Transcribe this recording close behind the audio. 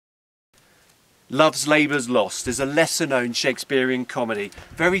Love's Labour's Lost is a lesser-known Shakespearean comedy,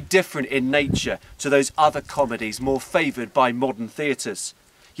 very different in nature to those other comedies more favoured by modern theatres.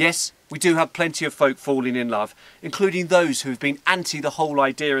 Yes, we do have plenty of folk falling in love, including those who have been anti the whole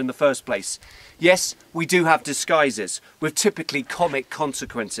idea in the first place. Yes, we do have disguises, with typically comic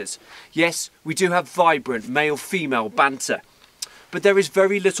consequences. Yes, we do have vibrant male-female banter. But there is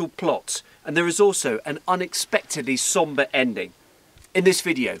very little plot, and there is also an unexpectedly sombre ending. In this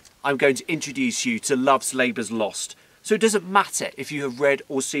video, I'm going to introduce you to Love's Labour's Lost, so it doesn't matter if you have read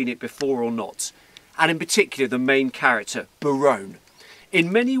or seen it before or not, and in particular the main character, Berowne.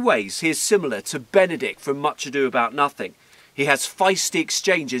 In many ways, he is similar to Benedict from Much Ado About Nothing. He has feisty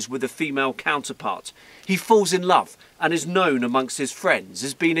exchanges with a female counterpart. He falls in love and is known amongst his friends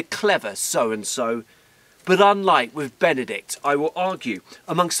as being a clever so-and-so. But unlike with Benedict, I will argue,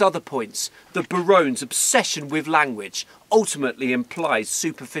 amongst other points, that Berowne's obsession with language ultimately implies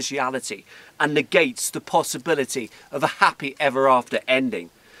superficiality and negates the possibility of a happy ever after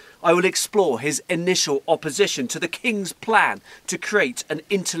ending. I will explore his initial opposition to the king's plan to create an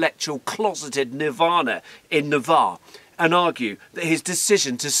intellectual closeted nirvana in Navarre, and argue that his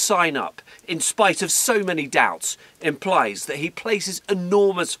decision to sign up, in spite of so many doubts, implies that he places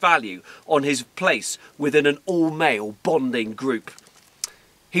enormous value on his place within an all-male bonding group.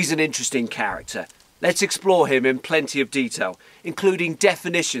 He's an interesting character. Let's explore him in plenty of detail, including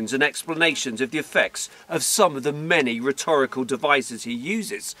definitions and explanations of the effects of some of the many rhetorical devices he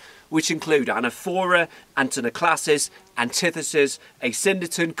uses, which include anaphora, antinoclassis, antithesis,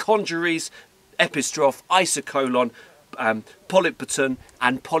 asyndeton, conjuries, epistrophe, isocolon, polypaton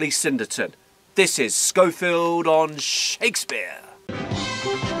and polysyndeton. This is Schofield on Shakespeare.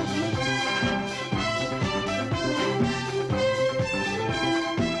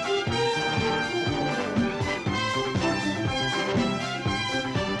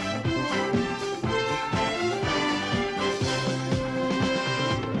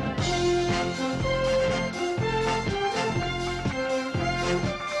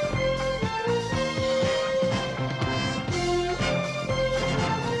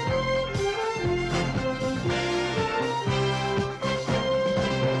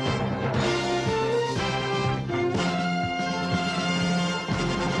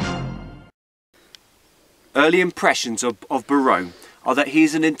 Early impressions of Berowne are that he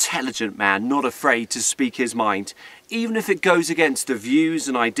is an intelligent man, not afraid to speak his mind, even if it goes against the views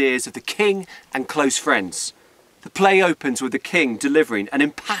and ideas of the king and close friends. The play opens with the king delivering an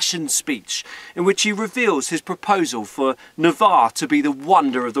impassioned speech in which he reveals his proposal for Navarre to be the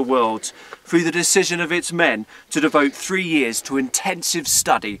wonder of the world through the decision of its men to devote 3 years to intensive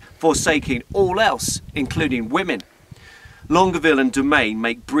study, forsaking all else, including women. Longueville and Domain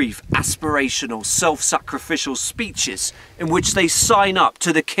make brief, aspirational, self-sacrificial speeches in which they sign up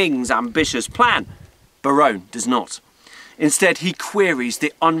to the king's ambitious plan. Berowne does not. Instead, he queries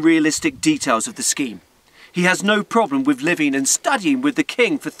the unrealistic details of the scheme. He has no problem with living and studying with the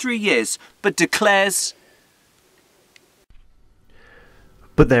king for 3 years, but declares,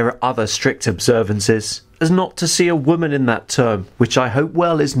 "But there are other strict observances, as not to see a woman in that term, which I hope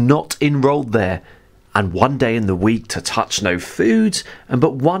well is not enrolled there. And 1 day in the week to touch no food, and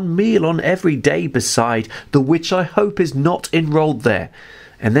but 1 meal on every day beside, the which I hope is not enrolled there.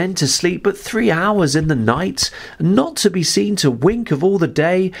 And then to sleep but 3 hours in the night, and not to be seen to wink of all the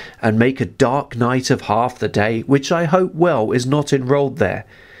day, and make a dark night of half the day, which I hope well is not enrolled there."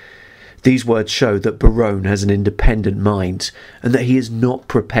 These words show that Berowne has an independent mind, and that he is not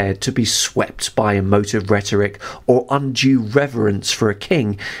prepared to be swept by emotive rhetoric or undue reverence for a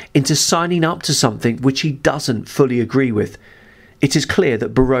king into signing up to something which he doesn't fully agree with. It is clear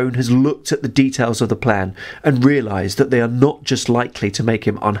that Berowne has looked at the details of the plan and realised that they are not just likely to make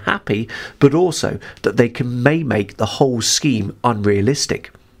him unhappy, but also that they may make the whole scheme unrealistic.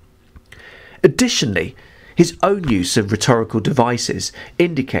 Additionally, his own use of rhetorical devices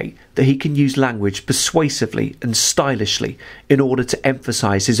indicate that he can use language persuasively and stylishly in order to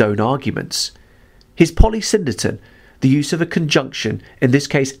emphasise his own arguments. His polysyndeton, the use of a conjunction, in this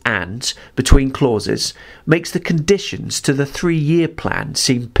case and, between clauses, makes the conditions to the 3-year plan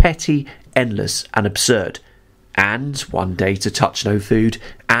seem petty, endless and absurd. And 1 day to touch no food,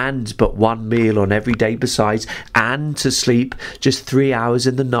 and but 1 meal on every day besides, and to sleep just 3 hours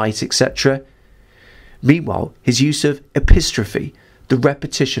in the night, etc. Meanwhile, his use of epistrophe, the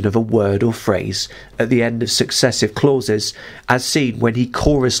repetition of a word or phrase at the end of successive clauses, as seen when he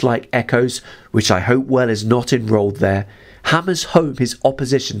chorus-like echoes, "which I hope well is not enrolled there," hammers home his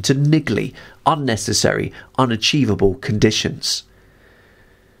opposition to niggly, unnecessary, unachievable conditions.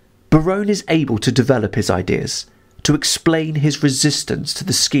 Berowne is able to develop his ideas, to explain his resistance to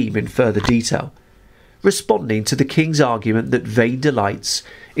the scheme in further detail. responding to the king's argument that vain delights,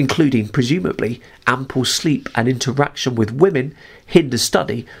 including presumably ample sleep and interaction with women, hinder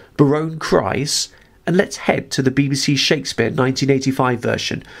study, Berowne cries, and let's head to the BBC Shakespeare 1985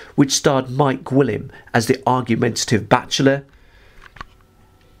 version, which starred Mike Gwilym as the argumentative bachelor.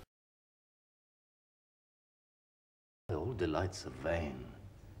 All delights are vain,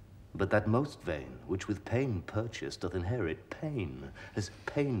 but that most vain, which with pain purchased doth inherit pain, as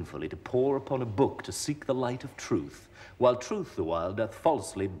painfully to pore upon a book to seek the light of truth, while truth the while doth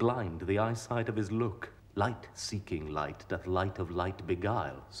falsely blind the eyesight of his look. Light seeking light doth light of light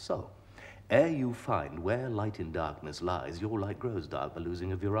beguile. So, ere you find where light in darkness lies, your light grows dark by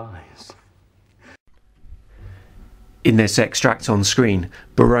losing of your eyes. In this extract on screen,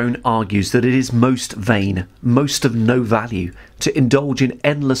 Berowne argues that it is most vain, most of no value, to indulge in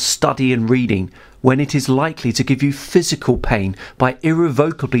endless study and reading when it is likely to give you physical pain by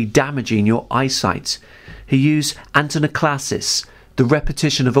irrevocably damaging your eyesight. He used antonoklasis, the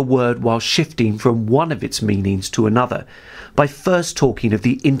repetition of a word while shifting from one of its meanings to another, by first talking of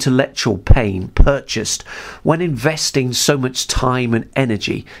the intellectual pain purchased when investing so much time and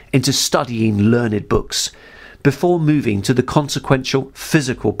energy into studying learned books, before moving to the consequential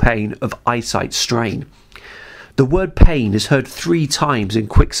physical pain of eyesight strain. The word pain is heard 3 times in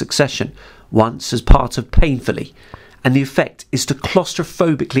quick succession, once as part of painfully, and the effect is to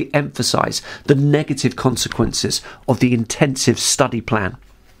claustrophobically emphasise the negative consequences of the intensive study plan.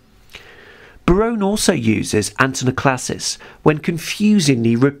 Berowne also uses antonoklasis when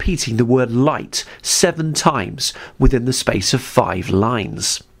confusingly repeating the word light 7 times within the space of 5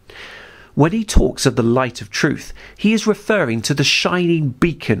 lines. When he talks of the light of truth, he is referring to the shining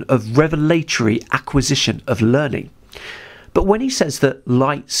beacon of revelatory acquisition of learning. But when he says that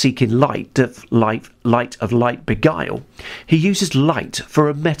light seeking light of light beguile, he uses light for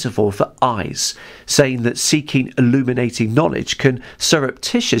a metaphor for eyes, saying that seeking illuminating knowledge can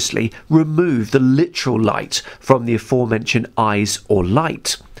surreptitiously remove the literal light from the aforementioned eyes or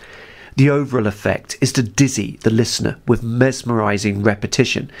light. The overall effect is to dizzy the listener with mesmerising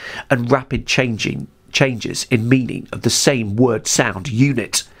repetition and rapid changes in meaning of the same word sound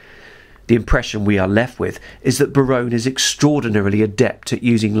unit. The impression we are left with is that Berowne is extraordinarily adept at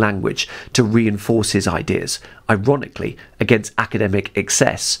using language to reinforce his ideas, ironically against academic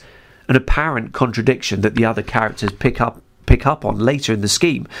excess, an apparent contradiction that the other characters pick up on later in the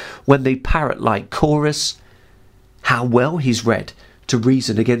scheme when they parrot like chorus, "How well he's read to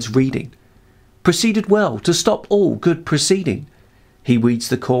reason against reading. Proceeded well to stop all good proceeding. He weeds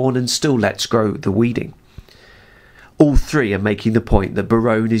the corn and still lets grow the weeding." All 3 are making the point that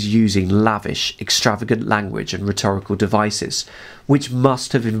Berowne is using lavish, extravagant language and rhetorical devices, which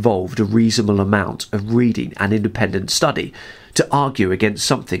must have involved a reasonable amount of reading and independent study to argue against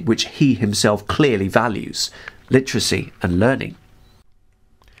something which he himself clearly values, literacy and learning.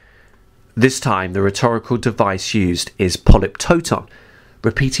 This time the rhetorical device used is polyptoton,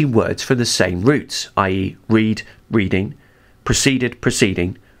 repeating words from the same roots, i.e. read, reading, proceeded,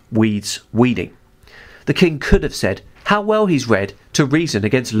 proceeding, weeds, weeding. The king could have said, "How well he's read to reason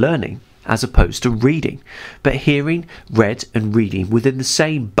against learning," as opposed to reading, but hearing, read and reading within the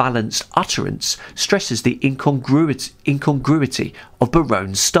same balanced utterance stresses the incongruity of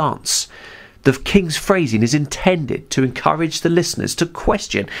Berowne's stance. The king's phrasing is intended to encourage the listeners to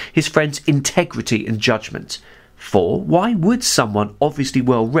question his friend's integrity and judgment. For why would someone obviously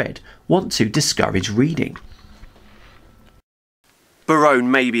well read want to discourage reading? Berowne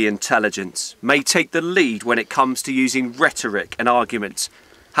may be intelligent, may take the lead when it comes to using rhetoric and argument.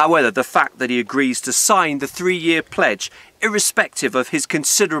 However, the fact that he agrees to sign the 3-year pledge, irrespective of his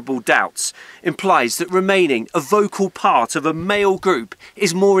considerable doubts, implies that remaining a vocal part of a male group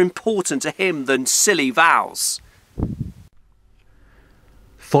is more important to him than silly vows.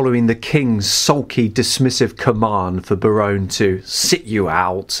 Following the king's sulky, dismissive command for Berowne to sit you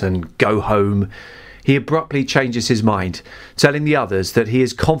out and go home, he abruptly changes his mind, telling the others that he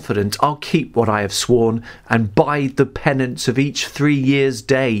is confident I'll keep what I have sworn and bide the penance of each 3 years'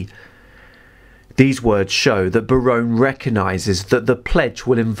 day. These words show that Berowne recognises that the pledge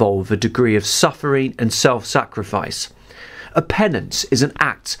will involve a degree of suffering and self-sacrifice. A penance is an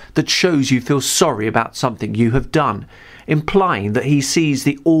act that shows you feel sorry about something you have done, implying that he sees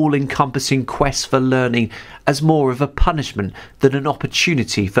the all-encompassing quest for learning as more of a punishment than an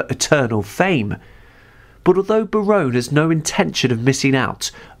opportunity for eternal fame. But although Berowne has no intention of missing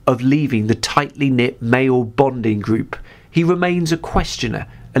out, of leaving the tightly knit male bonding group, he remains a questioner,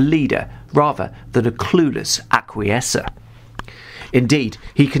 a leader, rather than a clueless acquiescer. Indeed,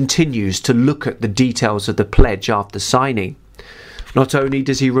 he continues to look at the details of the pledge after signing. Not only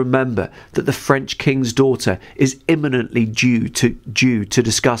does he remember that the French king's daughter is imminently due to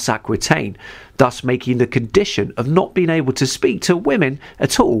discuss Aquitaine, thus making the condition of not being able to speak to women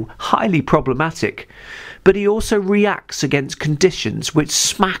at all highly problematic, but he also reacts against conditions which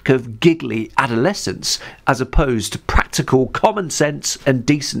smack of giggly adolescence as opposed to practical common sense and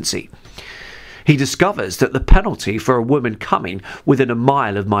decency. He discovers that the penalty for a woman coming within a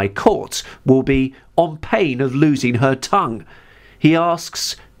mile of my court will be on pain of losing her tongue. He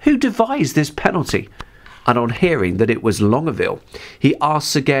asks who devised this penalty, and on hearing that it was Longueville, he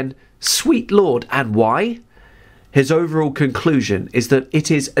asks again, "Sweet lord, and why?" His overall conclusion is that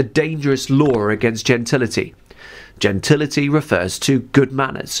it is a dangerous law against gentility. Gentility refers to good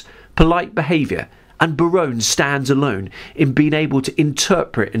manners, polite behaviour, and Berowne stands alone in being able to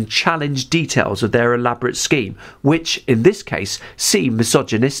interpret and challenge details of their elaborate scheme, which, in this case, seem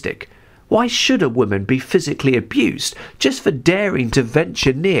misogynistic. Why should a woman be physically abused just for daring to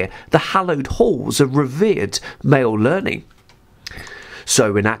venture near the hallowed halls of revered male learning?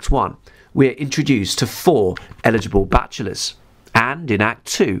 So in Act 1, we are introduced to 4 eligible bachelors. And in Act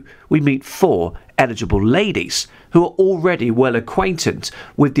 2, we meet 4 eligible ladies who are already well acquainted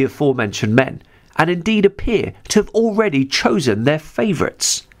with the aforementioned men, and indeed appear to have already chosen their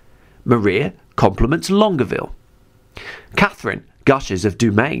favourites. Maria compliments Longueville. Catherine gushes of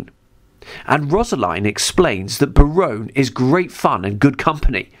Dumaine. And Rosaline explains that Berowne is great fun and good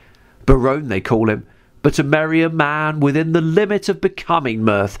company. Berowne, they call him, but a merrier man within the limit of becoming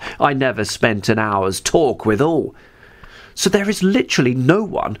mirth I never spent an hour's talk withal. So there is literally no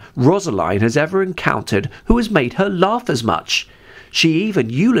one Rosaline has ever encountered who has made her laugh as much. She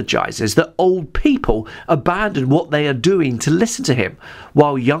even eulogises that old people abandon what they are doing to listen to him,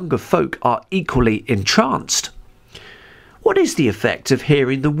 while younger folk are equally entranced. What is the effect of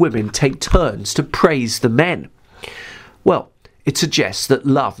hearing the women take turns to praise the men? Well, it suggests that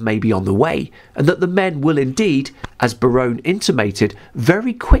love may be on the way, and that the men will indeed, as Berowne intimated,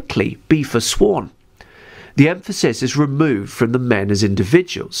 very quickly be forsworn. The emphasis is removed from the men as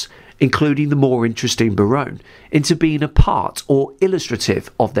individuals, including the more interesting Berowne, into being a part or illustrative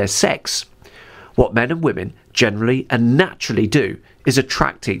of their sex. What men and women generally and naturally do is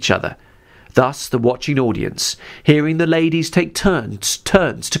attract each other. Thus, the watching audience, hearing the ladies take turns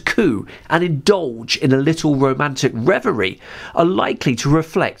to coo and indulge in a little romantic reverie, are likely to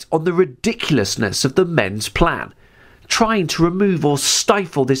reflect on the ridiculousness of the men's plan. Trying to remove or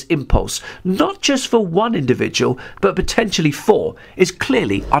stifle this impulse, not just for one individual, but potentially 4, is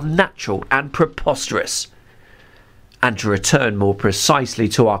clearly unnatural and preposterous. And to return more precisely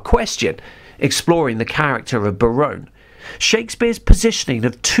to our question, exploring the character of Berowne, Shakespeare's positioning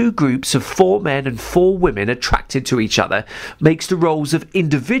of 2 groups of 4 men and 4 women attracted to each other makes the roles of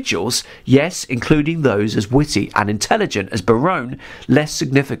individuals, yes, including those as witty and intelligent as Berowne, less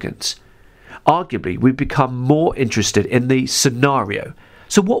significant. Arguably, we become more interested in the scenario.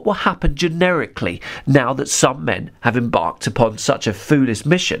 So what will happen generically now that some men have embarked upon such a foolish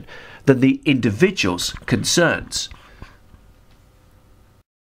mission than the individuals concerned?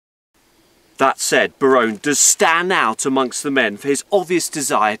 That said, Berowne does stand out amongst the men for his obvious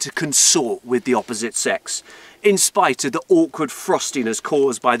desire to consort with the opposite sex, in spite of the awkward frostiness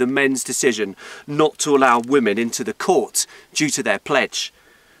caused by the men's decision not to allow women into the court due to their pledge.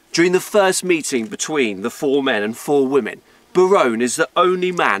 During the first meeting between the 4 men and 4 women, Berowne is the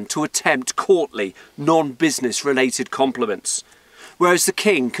only man to attempt courtly, non-business related compliments, whereas the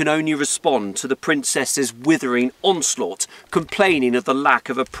king can only respond to the princess's withering onslaught, complaining of the lack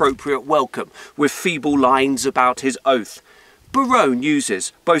of appropriate welcome with feeble lines about his oath. Berowne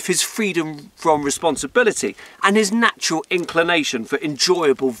uses both his freedom from responsibility and his natural inclination for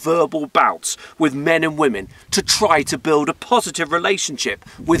enjoyable verbal bouts with men and women to try to build a positive relationship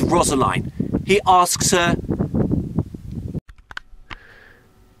with Rosaline. He asks her,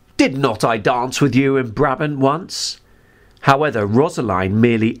 "Did not I dance with you in Brabant once?" However, Rosaline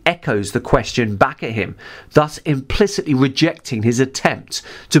merely echoes the question back at him, thus implicitly rejecting his attempt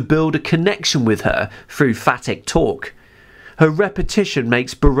to build a connection with her through phatic talk. Her repetition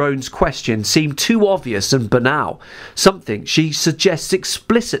makes Berowne's question seem too obvious and banal, something she suggests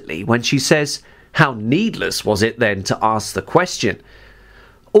explicitly when she says, "How needless was it then to ask the question?"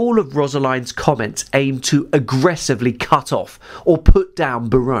 All of Rosaline's comments aim to aggressively cut off or put down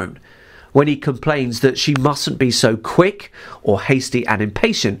Berowne. When he complains that she mustn't be so quick or hasty and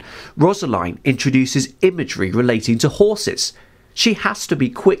impatient, Rosaline introduces imagery relating to horses. She has to be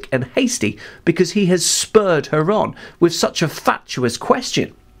quick and hasty because he has spurred her on with such a fatuous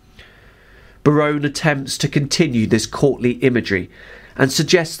question. Berowne attempts to continue this courtly imagery and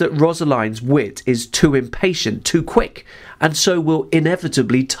suggests that Rosaline's wit is too impatient, too quick, and so will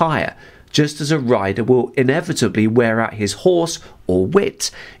inevitably tire, just as a rider will inevitably wear out his horse or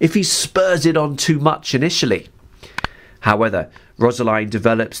wit if he spurs it on too much initially. However, Rosaline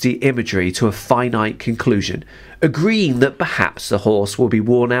develops the imagery to a finite conclusion, agreeing that perhaps the horse will be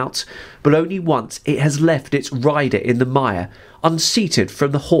worn out, but only once it has left its rider in the mire, unseated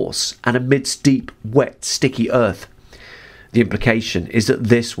from the horse and amidst deep, wet, sticky earth. The implication is that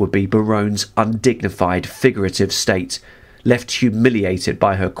this would be Berowne's undignified figurative state, left humiliated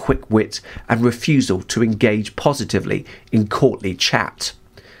by her quick wit and refusal to engage positively in courtly chat.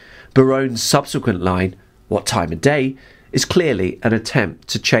 Berowne's subsequent line, "What time of day?" is clearly an attempt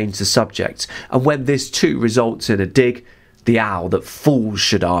to change the subject, and when this too results in a dig, "The owl that fools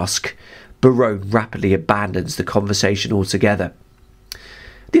should ask," Berowne rapidly abandons the conversation altogether.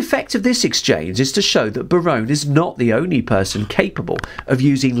 The effect of this exchange is to show that Berowne is not the only person capable of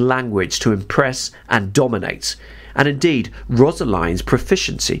using language to impress and dominate, and indeed Rosaline's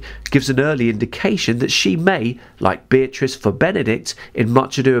proficiency gives an early indication that she may, like Beatrice for Benedict in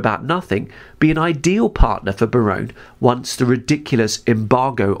Much Ado About Nothing, be an ideal partner for Berowne once the ridiculous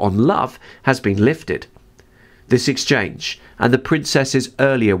embargo on love has been lifted. This exchange, and the princess's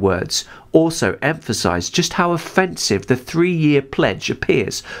earlier words, also emphasise just how offensive the 3-year pledge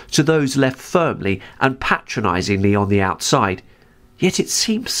appears to those left firmly and patronisingly on the outside. Yet it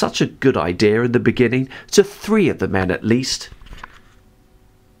seemed such a good idea in the beginning to 3 of the men at least.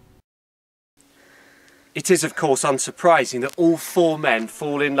 It is of course unsurprising that all 4 men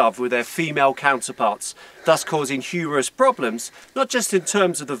fall in love with their female counterparts, thus causing humorous problems, not just in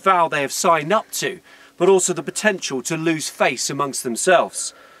terms of the vow they have signed up to, but also the potential to lose face amongst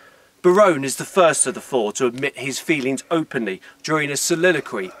themselves. Berowne is the first of the 4 to admit his feelings openly during a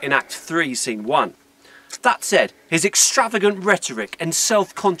soliloquy in Act 3, Scene 1. That said, his extravagant rhetoric and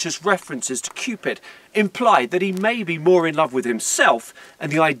self-conscious references to Cupid implied that he may be more in love with himself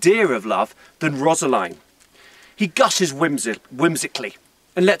and the idea of love than Rosaline. He gushes whimsically,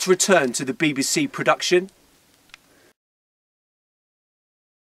 and let's return to the BBC production.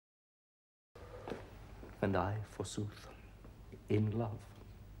 And I, forsooth, in love.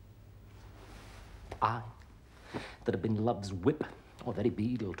 I, that have been love's whip, or very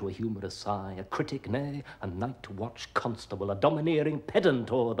beadle to a humorous sigh, a critic, nay, a night-watch constable, a domineering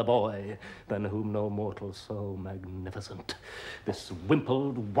pedant o'er the boy, than whom no mortal so magnificent. This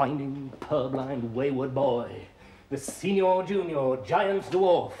wimpled, whining, purblind, wayward boy, this senior, junior, giant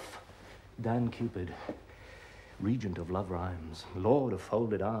dwarf, Dan Cupid, regent of love rhymes, lord of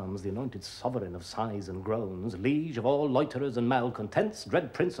folded arms, the anointed sovereign of sighs and groans, liege of all loiterers and malcontents,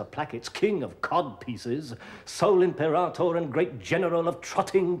 dread prince of plackets, king of codpieces, sole imperator and great general of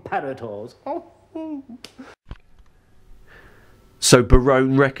trotting parrotors. So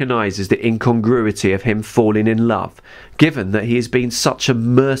Berowne recognises the incongruity of him falling in love, given that he has been such a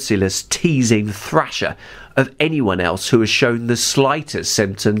merciless, teasing thrasher of anyone else who has shown the slightest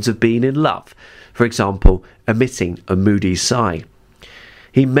symptoms of being in love, for example, emitting a moody sigh.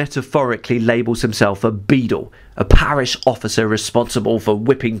 He metaphorically labels himself a beadle, a parish officer responsible for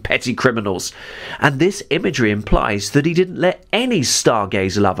whipping petty criminals, and this imagery implies that he didn't let any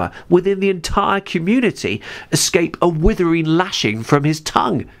stargaze lover within the entire community escape a withering lashing from his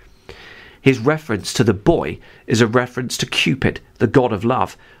tongue. His reference to the boy is a reference to Cupid, the god of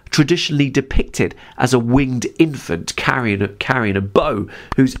love, traditionally depicted as a winged infant carrying a bow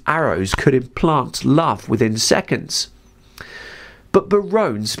whose arrows could implant love within seconds. But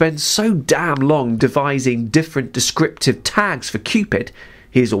Berowne spends so damn long devising different descriptive tags for Cupid.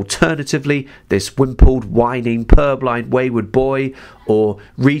 He is alternatively this wimpled, whining, purblind, wayward boy, or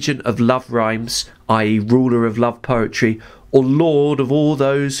regent of love rhymes, i.e. ruler of love poetry, or lord of all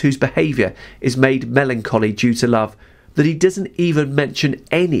those whose behaviour is made melancholy due to love, that he doesn't even mention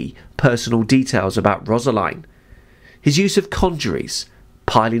any personal details about Rosaline. His use of congeries,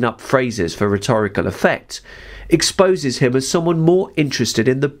 piling up phrases for rhetorical effect, exposes him as someone more interested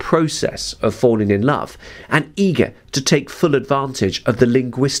in the process of falling in love and eager to take full advantage of the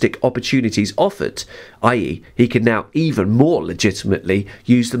linguistic opportunities offered, i.e. he can now even more legitimately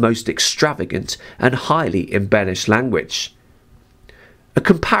use the most extravagant and highly embellished language. A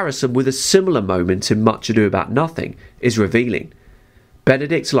comparison with a similar moment in Much Ado About Nothing is revealing.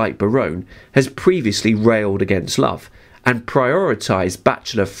 Benedict, like Berowne, has previously railed against love and prioritised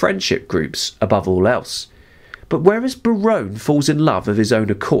bachelor friendship groups above all else. But whereas Berowne falls in love of his own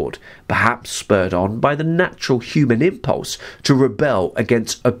accord, perhaps spurred on by the natural human impulse to rebel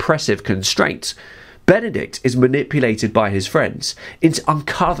against oppressive constraints, Benedict is manipulated by his friends into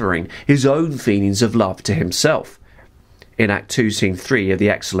uncovering his own feelings of love to himself. In Act 2, Scene 3 of the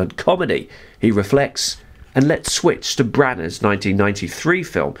excellent comedy, he reflects, And let's switch to Branagh's 1993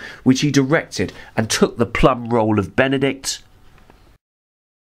 film, which he directed and took the plum role of Benedict.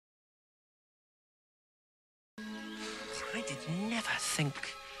 I did never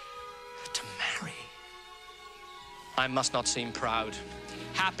think to marry. I must not seem proud.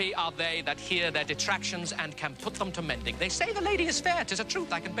 Happy are they that hear their detractions and can put them to mending. They say the lady is fair, 'tis a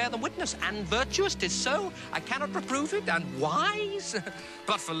truth, I can bear them witness, and virtuous, 'tis so, I cannot reprove it, and wise.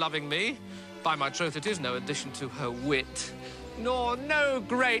 But for loving me, by my troth, it is no addition to her wit, nor no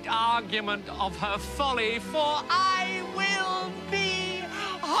great argument of her folly, for I will be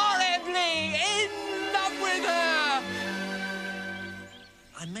horribly in love with her.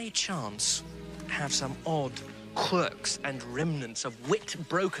 I may chance have some odd quirks and remnants of wit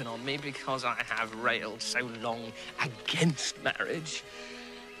broken on me because I have railed so long against marriage.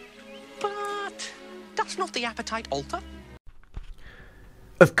 But does not the appetite alter?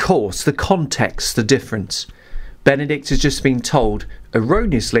 Of course, the context, the difference. Benedict has just been told,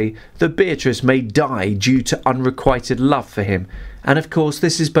 erroneously, that Beatrice may die due to unrequited love for him, and of course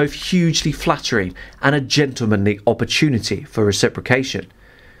this is both hugely flattering and a gentlemanly opportunity for reciprocation.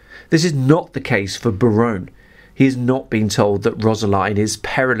 This is not the case for Berowne. He has not been told that Rosaline is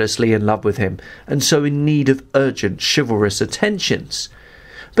perilously in love with him and so in need of urgent chivalrous attentions.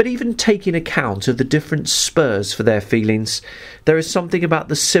 But even taking account of the different spurs for their feelings, there is something about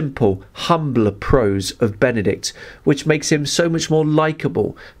the simple, humbler prose of Benedict which makes him so much more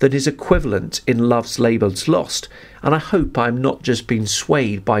likeable than his equivalent in Love's Labour's Lost, and I hope I am not just being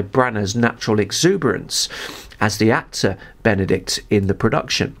swayed by Branagh's natural exuberance as the actor Benedict in the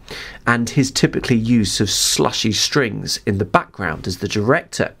production, and his typically use of slushy strings in the background as the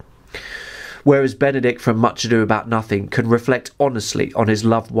director. Whereas Benedict from Much Ado About Nothing can reflect honestly on his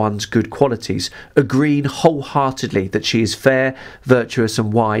loved one's good qualities, agreeing wholeheartedly that she is fair, virtuous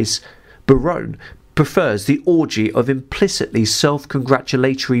and wise, Berowne prefers the orgy of implicitly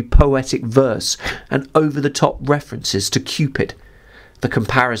self-congratulatory poetic verse and over-the-top references to Cupid. The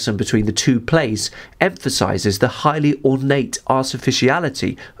comparison between the two plays emphasises the highly ornate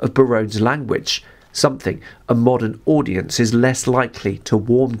artificiality of Berowne's language, something a modern audience is less likely to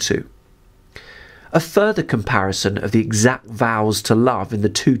warm to. A further comparison of the exact vows to love in the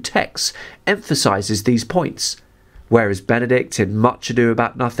two texts emphasises these points. Whereas Benedict in Much Ado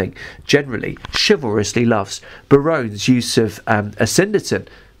About Nothing generally chivalrously loves, Berowne's use of asyndeton,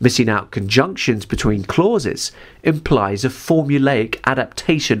 missing out conjunctions between clauses, implies a formulaic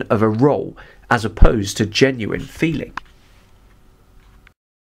adaptation of a role as opposed to genuine feeling.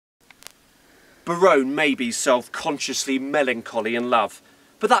 Berowne may be self-consciously melancholy in love,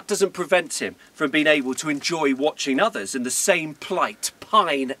 but that doesn't prevent him from being able to enjoy watching others in the same plight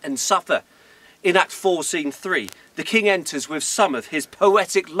pine and suffer. In Act 4, Scene 3, the king enters with some of his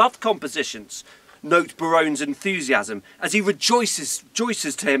poetic love compositions. Note Berowne's enthusiasm as he rejoices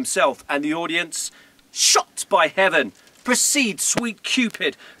to himself and the audience. Shot by heaven! Proceed, sweet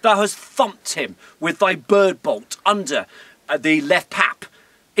Cupid, thou hast thumped him with thy bird bolt under the left pap.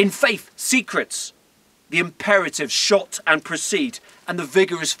 In faith, secrets. The imperative shot and proceed, and the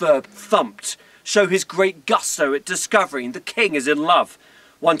vigorous verb thumped show his great gusto at discovering the king is in love.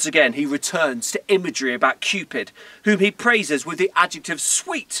 Once again he returns to imagery about Cupid, whom he praises with the adjective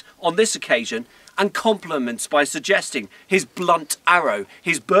sweet on this occasion, and compliments by suggesting his blunt arrow,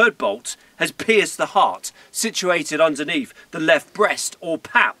 his bird bolt, has pierced the heart, situated underneath the left breast or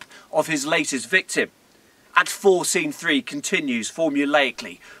pap of his latest victim. Act 4, Scene 3 continues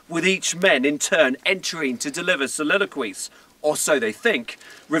formulaically, with each men in turn entering to deliver soliloquies, or so they think,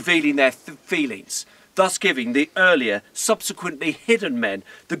 revealing their feelings, thus giving the earlier, subsequently hidden men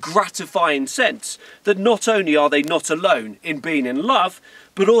the gratifying sense that not only are they not alone in being in love,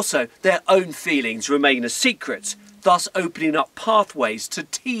 but also their own feelings remain a secret, thus opening up pathways to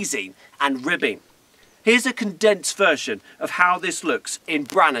teasing and ribbing. Here's a condensed version of how this looks in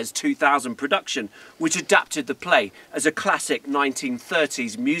Branagh's 2000 production, which adapted the play as a classic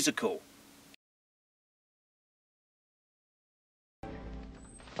 1930s musical.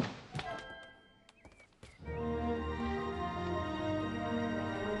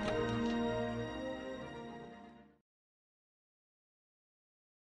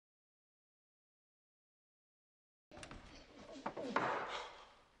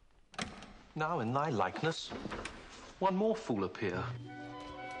 Now in thy likeness, one more fool appear.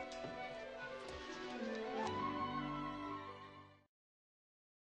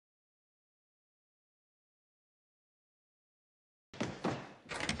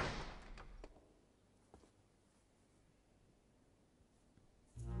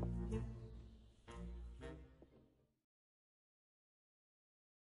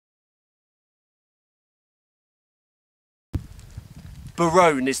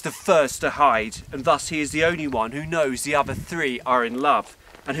 Berowne is the first to hide, and thus he is the only one who knows the other three are in love,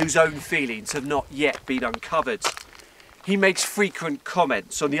 and whose own feelings have not yet been uncovered. He makes frequent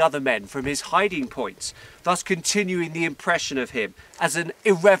comments on the other men from his hiding points, thus continuing the impression of him as an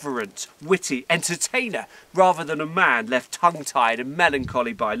irreverent, witty entertainer, rather than a man left tongue-tied and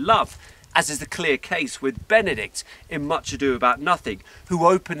melancholy by love, as is the clear case with Benedict in Much Ado About Nothing, who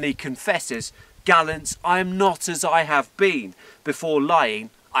openly confesses, "Gallants, I am not as I have been. Before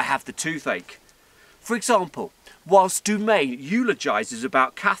lying, I have the toothache." For example, whilst Dumain eulogises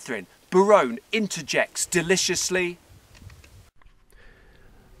about Catherine, Berowne interjects deliciously,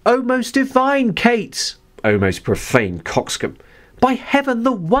 "O most divine Kate! O most profane coxcomb! By heaven,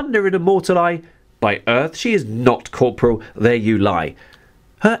 the wonder in a mortal eye! By earth, she is not corporal, there you lie.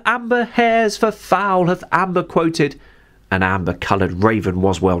 Her amber hairs for fowl hath amber quoted, an amber-coloured raven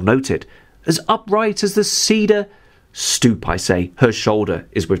was well noted, as upright as the cedar. Stoop, I say, her shoulder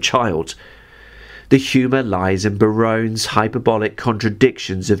is with child." The humour lies in Berowne's hyperbolic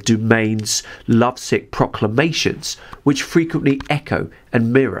contradictions of Dumain's lovesick proclamations, which frequently echo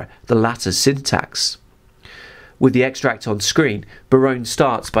and mirror the latter's syntax. With the extract on screen, Berowne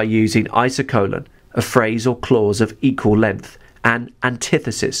starts by using isocolon, a phrase or clause of equal length, and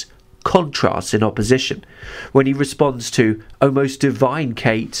antithesis, contrasts in opposition, when he responds to "O most divine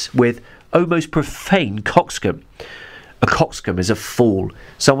Kate" with "O most profane coxcomb." A coxcomb is a fool.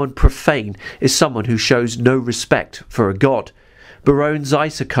 Someone profane is someone who shows no respect for a god. Berowne's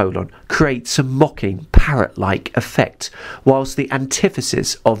isocolon creates a mocking, parrot-like effect, whilst the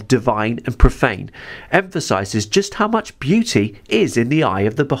antithesis of divine and profane emphasises just how much beauty is in the eye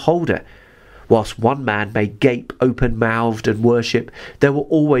of the beholder. Whilst one man may gape open-mouthed and worship, there will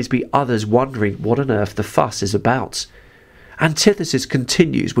always be others wondering what on earth the fuss is about. Antithesis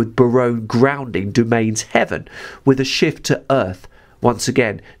continues with Berowne grounding Dumain's heaven with a shift to earth, once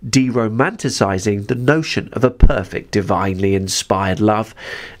again de-romanticising the notion of a perfect divinely inspired love,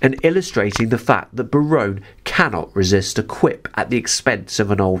 and illustrating the fact that Berowne cannot resist a quip at the expense of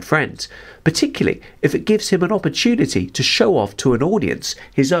an old friend, particularly if it gives him an opportunity to show off to an audience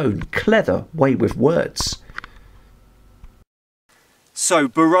his own clever way with words. So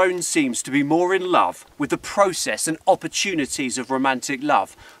Berowne seems to be more in love with the process and opportunities of romantic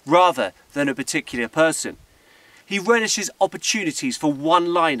love rather than a particular person. He relishes opportunities for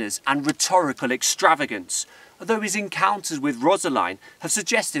one-liners and rhetorical extravagance, although his encounters with Rosaline have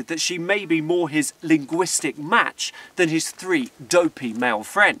suggested that she may be more his linguistic match than his three dopey male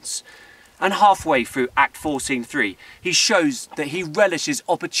friends. And halfway through Act 4, Scene 3, he shows that he relishes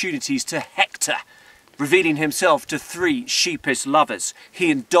opportunities to hector. Revealing himself to three sheepish lovers, he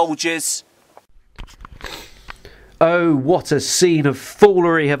indulges, "Oh, what a scene of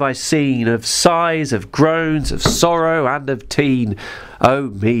foolery have I seen, of sighs, of groans, of sorrow, and of teen. Oh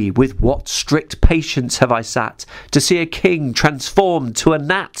me, with what strict patience have I sat, to see a king transformed to a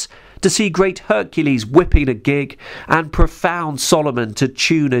gnat, to see great Hercules whipping a gig, and profound Solomon to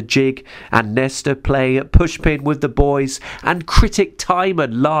tune a jig, and Nestor play at pushpin with the boys, and critic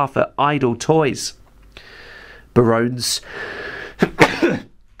Timon laugh at idle toys." Berowne's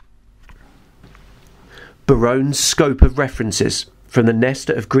scope of references, from the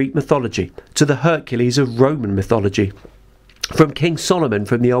Nestor of Greek mythology to the Hercules of Roman mythology, from King Solomon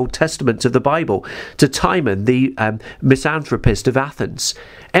from the Old Testament of the Bible to Timon, the misanthropist of Athens,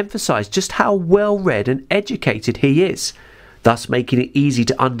 emphasise just how well read and educated he is, thus making it easy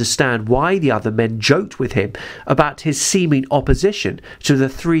to understand why the other men joked with him about his seeming opposition to the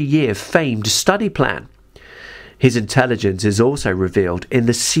 3-year famed study plan. His intelligence is also revealed in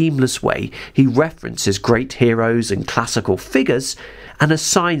the seamless way he references great heroes and classical figures and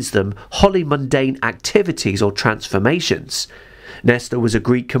assigns them wholly mundane activities or transformations. Nestor was a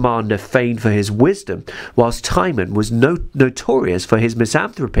Greek commander famed for his wisdom, whilst Timon was notorious for his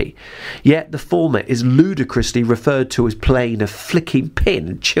misanthropy. Yet the former is ludicrously referred to as playing a flicking pin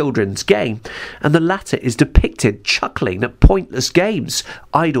in children's game, and the latter is depicted chuckling at pointless games,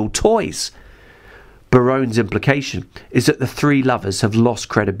 idle toys. Berowne's implication is that the three lovers have lost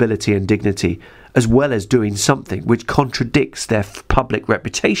credibility and dignity, as well as doing something which contradicts their public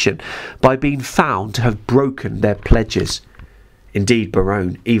reputation by being found to have broken their pledges. Indeed,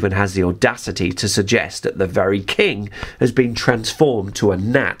 Berowne even has the audacity to suggest that the very king has been transformed to a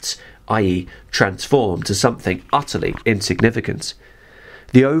gnat, i.e. transformed to something utterly insignificant.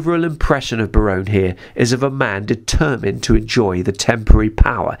 The overall impression of Berowne here is of a man determined to enjoy the temporary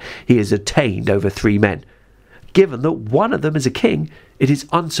power he has attained over three men. Given that one of them is a king, it is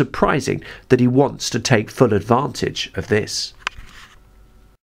unsurprising that he wants to take full advantage of this.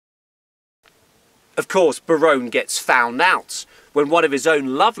 Of course, Berowne gets found out. when one of his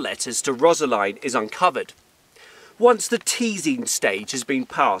own love letters to Rosaline is uncovered. Once the teasing stage has been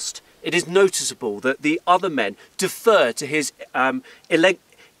passed, it is noticeable that the other men defer to his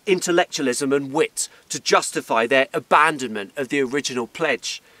intellectualism and wit to justify their abandonment of the original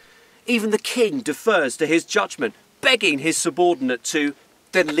pledge. Even the king defers to his judgment, begging his subordinate to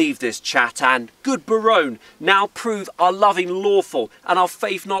then leave this chat and, good Berowne, now prove our loving lawful and our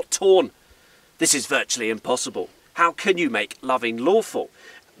faith not torn. This is virtually impossible. How can you make loving lawful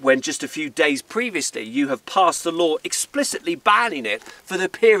when just a few days previously you have passed a law explicitly banning it for the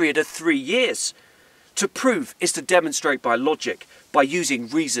period of 3 years? To prove is to demonstrate by logic, by using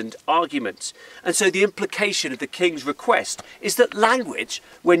reasoned arguments. And so the implication of the king's request is that language,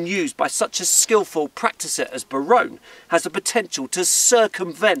 when used by such a skillful practicer as Berowne, has the potential to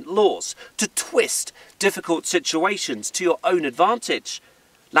circumvent laws, to twist difficult situations to your own advantage.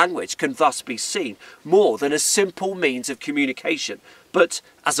 Language can thus be seen more than a simple means of communication, but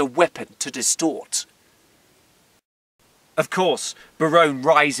as a weapon to distort. Of course, Berowne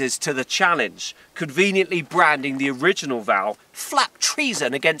rises to the challenge, conveniently branding the original vow flat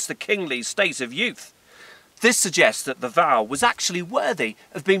treason against the kingly state of youth. This suggests that the vow was actually worthy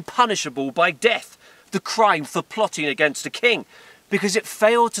of being punishable by death, the crime for plotting against a king, because it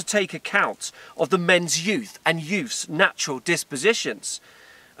failed to take account of the men's youth and youth's natural dispositions.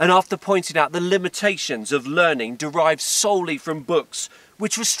 And after pointing out the limitations of learning derived solely from books,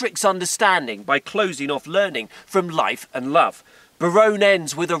 which restricts understanding by closing off learning from life and love, Berowne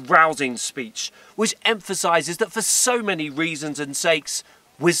ends with a rousing speech, which emphasises that for so many reasons and sakes,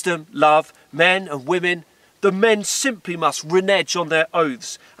 wisdom, love, men and women, the men simply must renege on their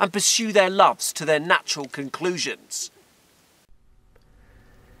oaths and pursue their loves to their natural conclusions.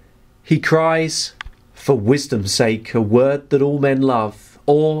 He cries, for wisdom's sake, a word that all men love,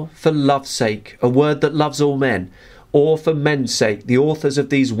 or for love's sake, a word that loves all men, or for men's sake, the authors of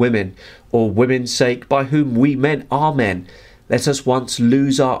these women, or women's sake, by whom we men are men. Let us once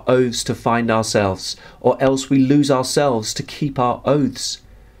lose our oaths to find ourselves, or else we lose ourselves to keep our oaths.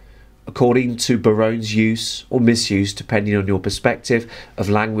 According to Berowne's use, or misuse, depending on your perspective, of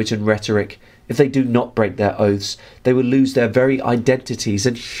language and rhetoric, if they do not break their oaths, they will lose their very identities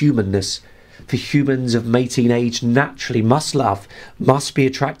and humanness. For humans of mating age naturally must love, must be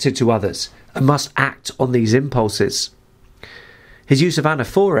attracted to others, and must act on these impulses. His use of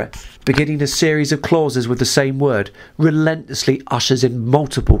anaphora, beginning a series of clauses with the same word, relentlessly ushers in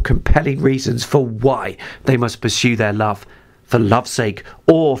multiple compelling reasons for why they must pursue their love, for love's sake,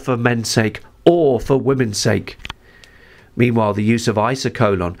 or for men's sake, or for women's sake. Meanwhile, the use of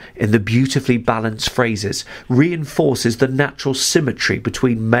isocolon in the beautifully balanced phrases reinforces the natural symmetry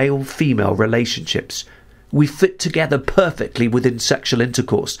between male-female relationships. We fit together perfectly within sexual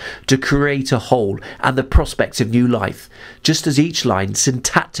intercourse to create a whole and the prospects of new life, just as each line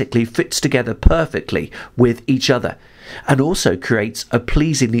syntactically fits together perfectly with each other, and also creates a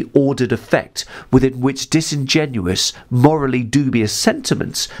pleasingly ordered effect within which disingenuous, morally dubious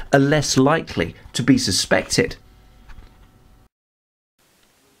sentiments are less likely to be suspected.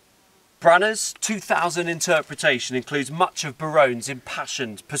 Brunner's 2000 interpretation includes much of Berowne's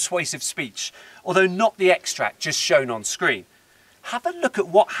impassioned, persuasive speech, although not the extract just shown on screen. Have a look at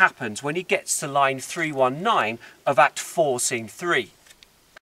what happens when he gets to line 319 of Act 4, Scene 3.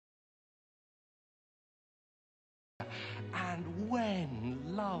 And when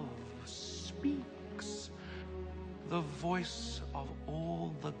love speaks, the voice of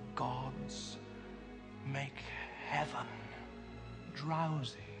all the gods make heaven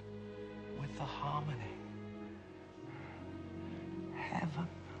drowsy with the harmony. Heaven.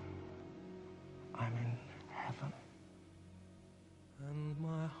 I'm in heaven. And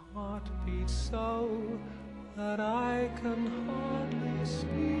my heart beats so that I can hardly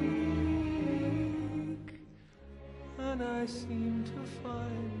speak. And I seem to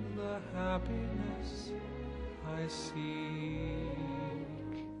find the happiness I seek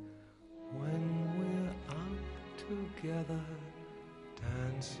when we're up together,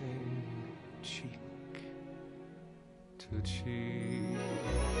 dancing cheek to cheek.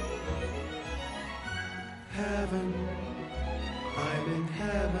 Heaven, I'm in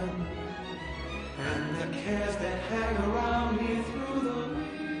heaven, and the cares that hang around me through the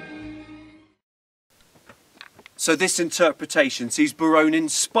week. So this interpretation sees Berowne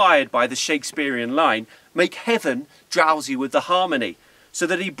inspired by the Shakespearean line, make heaven drowsy with the harmony, so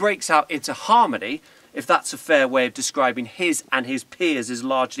that he breaks out into harmony, if that's a fair way of describing his and his peers as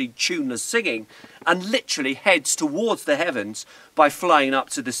largely tuneless singing, and literally heads towards the heavens by flying up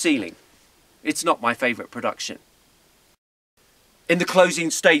to the ceiling. It's not my favourite production. In the closing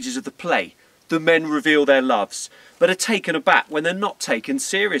stages of the play, the men reveal their loves, but are taken aback when they're not taken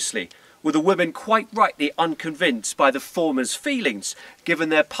seriously, with the women quite rightly unconvinced by the former's feelings, given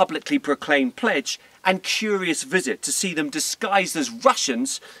their publicly proclaimed pledge and curious visit to see them disguised as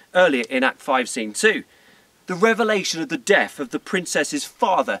Russians earlier in Act 5, Scene 2. The revelation of the death of the princess's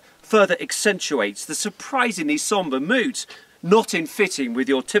father further accentuates the surprisingly sombre moods, not in fitting with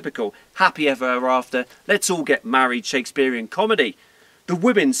your typical happy ever after, let's all get married Shakespearean comedy. The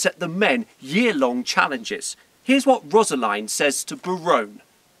women set the men year-long challenges. Here's what Rosaline says to Berowne.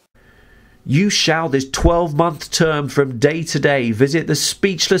 You shall this 12-month term from day to day visit the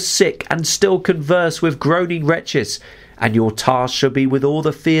speechless sick and still converse with groaning wretches, and your task shall be with all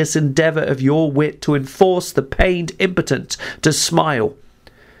the fierce endeavour of your wit to enforce the pained impotent to smile.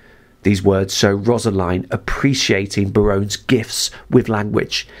 These words show Rosaline appreciating Berowne's gifts with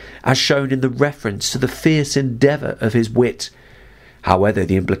language, as shown in the reference to the fierce endeavour of his wit. However,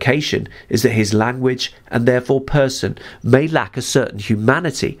 the implication is that his language, and therefore person, may lack a certain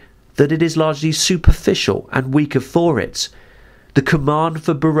humanity, that it is largely superficial and weaker for it. The command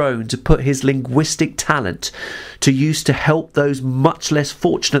for Berowne to put his linguistic talent to use to help those much less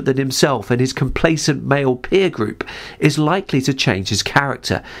fortunate than himself and his complacent male peer group is likely to change his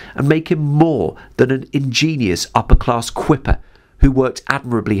character and make him more than an ingenious upper-class quipper who worked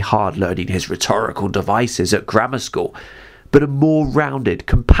admirably hard learning his rhetorical devices at grammar school, but a more rounded,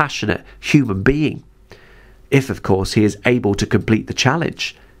 compassionate human being. If, of course, he is able to complete the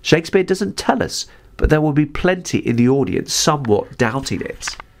challenge. Shakespeare doesn't tell us, but there will be plenty in the audience somewhat doubting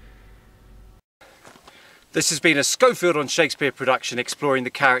it. This has been a Schofield on Shakespeare production exploring the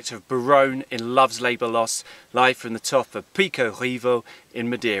character of Berowne in Love's Labour Lost, live from the top of Pico Rivo in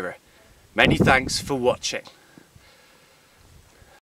Madeira. Many thanks for watching.